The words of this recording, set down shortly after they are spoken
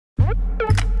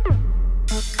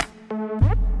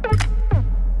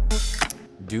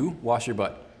Do wash your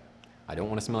butt. I don't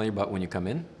want to smell your butt when you come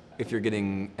in. If you're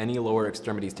getting any lower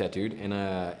extremities tattooed,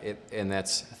 and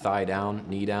that's thigh down,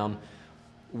 knee down,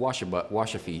 wash your butt,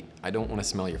 wash your feet. I don't want to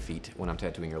smell your feet when I'm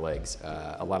tattooing your legs.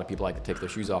 A lot of people like to take their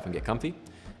shoes off and get comfy,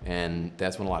 and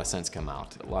that's when a lot of scents come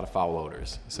out, a lot of foul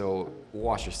odors. So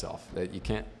wash yourself. You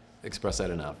can't express that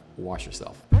enough. Wash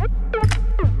yourself.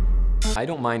 I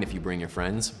don't mind if you bring your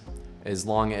friends, as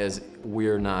long as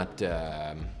we're not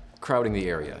crowding the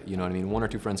area, you know what I mean? 1 or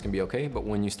 2 friends can be okay, but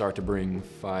when you start to bring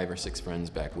 5 or 6 friends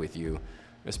back with you,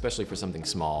 especially for something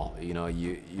small, you know,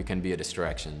 you can be a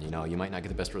distraction, you know, you might not get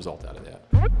the best result out of that.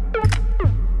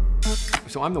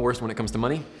 So I'm the worst when it comes to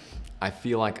money. I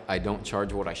feel like I don't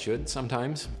charge what I should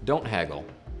sometimes. Don't haggle.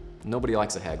 Nobody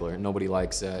likes a haggler. Nobody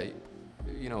likes,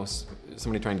 you know,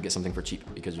 somebody trying to get something for cheap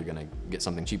because you're gonna get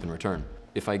something cheap in return.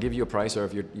 If I give you a price, or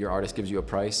if your artist gives you a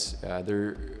price,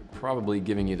 they're probably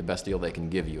giving you the best deal they can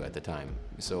give you at the time.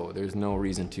 So there's no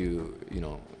reason to, you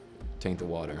know, taint the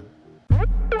water.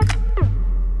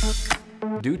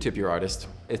 Do tip your artist.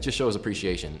 It just shows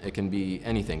appreciation. It can be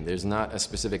anything. There's not a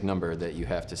specific number that you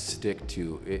have to stick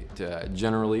to.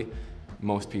 Generally,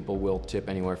 most people will tip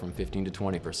anywhere from 15 to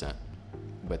 20%.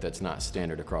 But that's not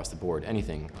standard across the board.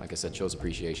 Anything, like I said, shows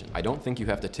appreciation. I don't think you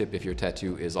have to tip if your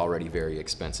tattoo is already very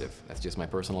expensive. That's just my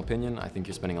personal opinion. I think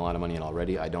you're spending a lot of money on it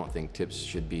already. I don't think tips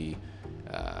should be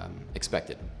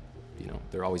expected. You know,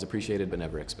 they're always appreciated, but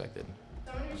never expected.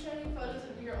 So I'm going to be showing you photos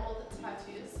of your old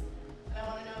tattoos, and I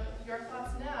want to know your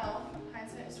thoughts now,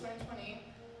 hindsight is 2020,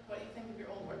 what do you think of your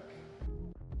old work?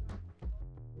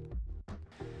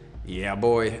 Yeah,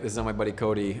 boy, this is on my buddy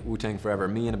Cody, Wu-Tang Forever.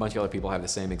 Me and a bunch of other people have the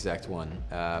same exact one.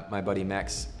 My buddy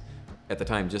Max, at the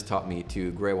time, just taught me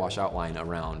to gray wash outline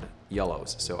around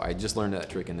yellows. So I just learned that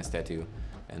trick in this tattoo,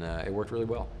 and it worked really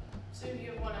well. So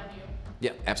you have one on you?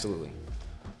 Yeah, absolutely.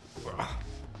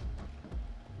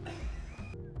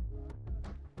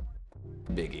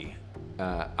 Biggie.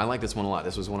 I like this one a lot.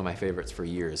 This was one of my favorites for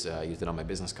years. I used it on my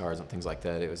business cards and things like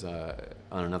that. It was on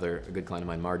another good client of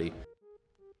mine, Marty.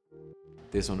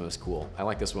 This one was cool. I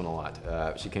like this one a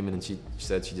lot. She came in and she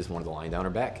said she just wanted the line down her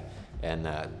back. And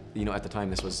you know, at the time,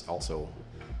 this was also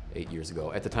 8 years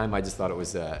ago. At the time, I just thought it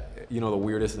was, you know, the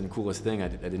weirdest and coolest thing. I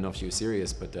didn't know if she was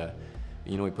serious, but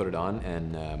you know, we put it on,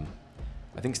 and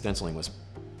I think stenciling was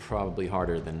probably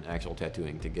harder than actual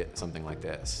tattooing to get something like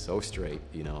that so straight,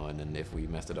 you know, and then if we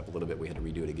messed it up a little bit, we had to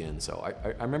redo it again. So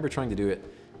I remember trying to do it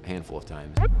a handful of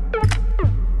times.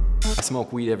 I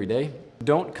smoke weed every day.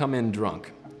 Don't come in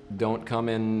drunk. Don't come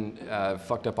in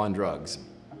fucked up on drugs.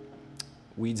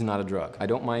 Weed's not a drug. I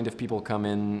don't mind if people come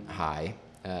in high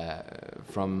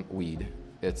from weed.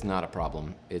 It's not a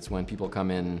problem. It's when people come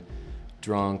in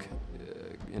drunk,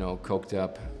 you know, coked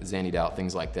up, zannied out,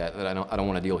 things like that, that I don't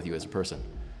want to deal with you as a person.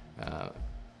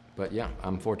 But yeah,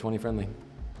 I'm 420 friendly.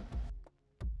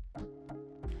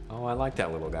 Oh, I like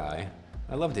that little guy.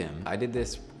 I loved him. I did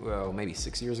this, well, maybe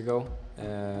 6 years ago,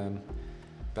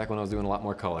 back when I was doing a lot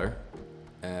more color.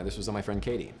 This was on my friend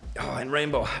Katie. Oh, and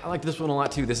rainbow. I like this one a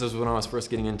lot too. This was when I was first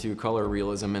getting into color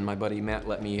realism, and my buddy Matt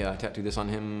let me tattoo this on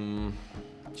him,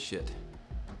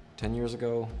 10 years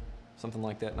ago, something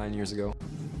like that, 9 years ago.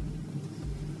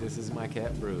 This is my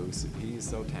cat Bruce. He's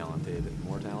so talented,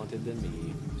 more talented than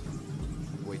me.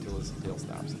 Wait till his tail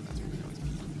stops, and that's when you know he's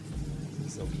peeing.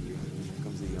 He's so cute. Here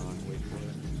comes the yawn. Wait for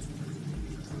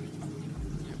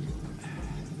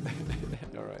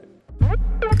it. All right.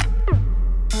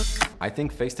 I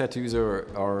think face tattoos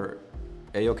are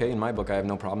A-okay in my book. I have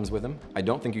no problems with them. I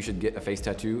don't think you should get a face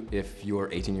tattoo if you're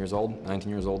 18 years old, 19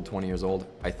 years old, 20 years old.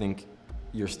 I think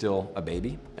you're still a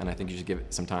baby, and I think you should give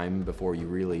it some time before you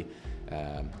really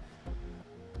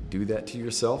do that to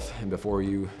yourself and before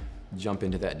you jump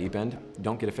into that deep end.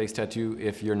 Don't get a face tattoo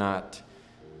if you're not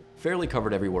fairly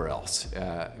covered everywhere else,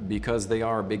 because they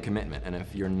are a big commitment, and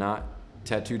if you're not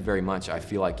tattooed very much, I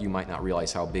feel like you might not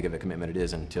realize how big of a commitment it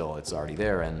is until it's already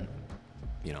there, and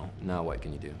you know, now what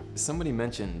can you do? Somebody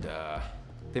mentioned,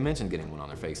 they mentioned getting one on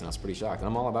their face, and I was pretty shocked, and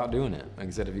I'm all about doing it. Like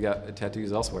I said, if you got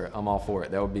tattoos elsewhere, I'm all for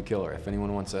it. That would be killer. If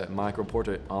anyone wants a micro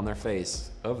portrait on their face,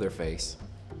 of their face,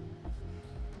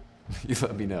 you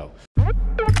let me know.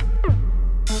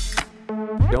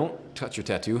 Don't touch your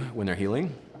tattoo when they're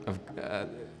healing,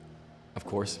 of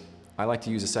course. I like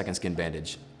to use a second skin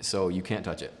bandage, so you can't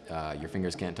touch it. Your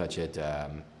fingers can't touch it.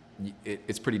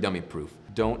 It's pretty dummy proof.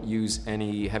 Don't use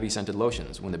any heavy scented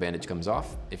lotions when the bandage comes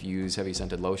off. If you use heavy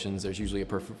scented lotions, there's usually a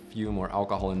perfume or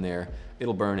alcohol in there.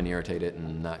 It'll burn and irritate it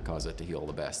and not cause it to heal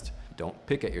the best. Don't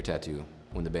pick at your tattoo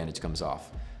when the bandage comes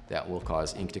off. That will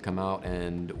cause ink to come out,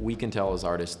 and we can tell as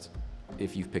artists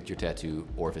if you've picked your tattoo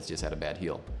or if it's just had a bad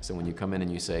heal. So when you come in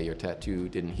and you say your tattoo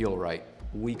didn't heal right,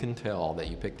 we can tell that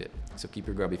you picked it. So keep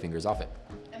your grubby fingers off it.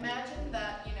 Imagine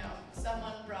that,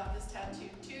 someone brought this tattoo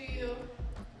to you.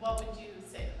 What would you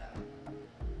say to them?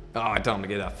 Oh, I tell them to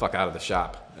get the fuck out of the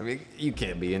shop. I mean, you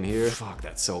can't be in here. Fuck,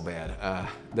 that's so bad.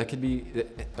 That could be,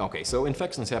 okay, so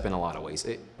infections happen a lot of ways.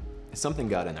 Something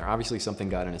got in there. Obviously something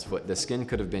got in his foot. The skin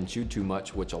could have been chewed too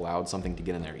much, which allowed something to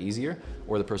get in there easier,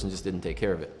 or the person just didn't take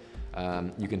care of it.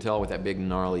 You can tell with that big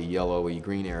gnarly yellowy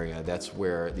green area, that's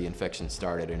where the infection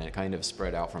started, and it kind of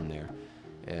spread out from there.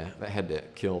 Yeah, that had to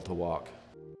kill to walk.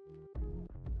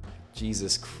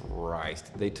 Jesus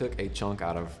Christ, they took a chunk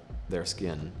out of their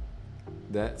skin.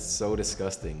 That's so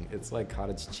disgusting. It's like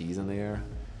cottage cheese in there.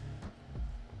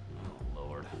 Oh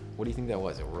Lord. What do you think that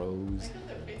was, a rose? I put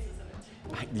their faces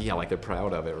in it too. Yeah, like they're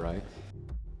proud of it, right?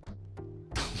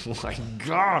 Oh my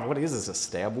God, what is this, a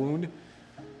stab wound?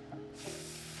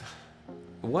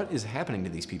 What is happening to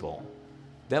these people?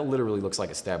 That literally looks like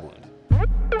a stab wound.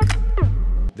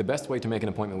 The best way to make an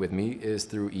appointment with me is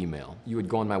through email. You would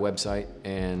go on my website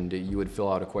and you would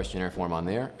fill out a questionnaire form on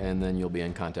there, and then you'll be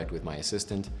in contact with my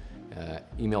assistant.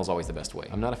 Email is always the best way.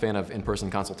 I'm not a fan of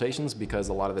in-person consultations because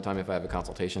a lot of the time if I have a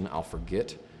consultation, I'll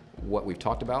forget what we've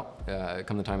talked about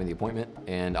come the time of the appointment,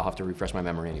 and I'll have to refresh my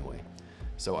memory anyway.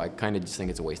 So I kind of just think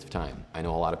it's a waste of time. I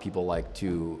know a lot of people like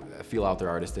to feel out their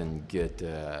artist and get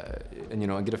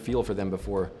a feel for them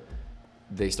before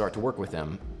they start to work with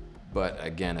them. But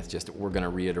again, it's just, we're gonna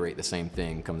reiterate the same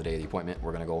thing come the day of the appointment.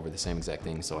 We're gonna go over the same exact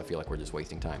thing, so I feel like we're just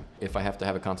wasting time. If I have to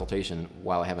have a consultation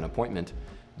while I have an appointment,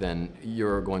 then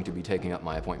you're going to be taking up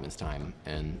my appointment's time,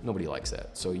 and nobody likes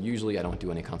that. So usually I don't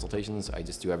do any consultations, I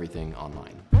just do everything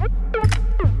online.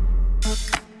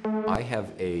 I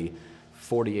have a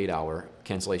 48-hour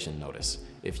cancellation notice.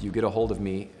 If you get a hold of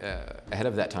me ahead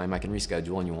of that time, I can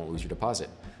reschedule and you won't lose your deposit.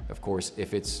 Of course,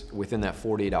 if it's within that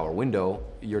 48-hour window,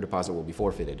 your deposit will be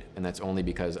forfeited, and that's only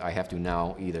because I have to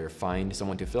now either find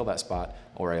someone to fill that spot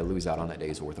or I lose out on that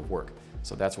day's worth of work.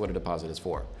 So that's what a deposit is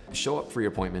for. Show up for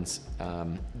your appointments.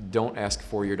 Don't ask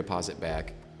for your deposit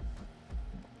back.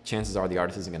 Chances are the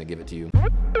artist isn't going to give it to you.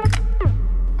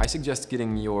 I suggest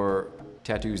getting your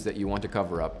tattoos that you want to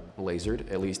cover up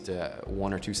lasered, at least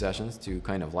 1 or 2 sessions to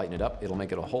kind of lighten it up. It'll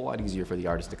make it a whole lot easier for the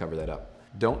artist to cover that up.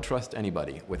 Don't trust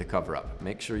anybody with a cover-up.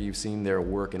 Make sure you've seen their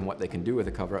work and what they can do with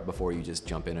a cover-up before you just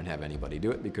jump in and have anybody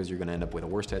do it, because you're going to end up with a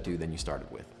worse tattoo than you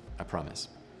started with. I promise.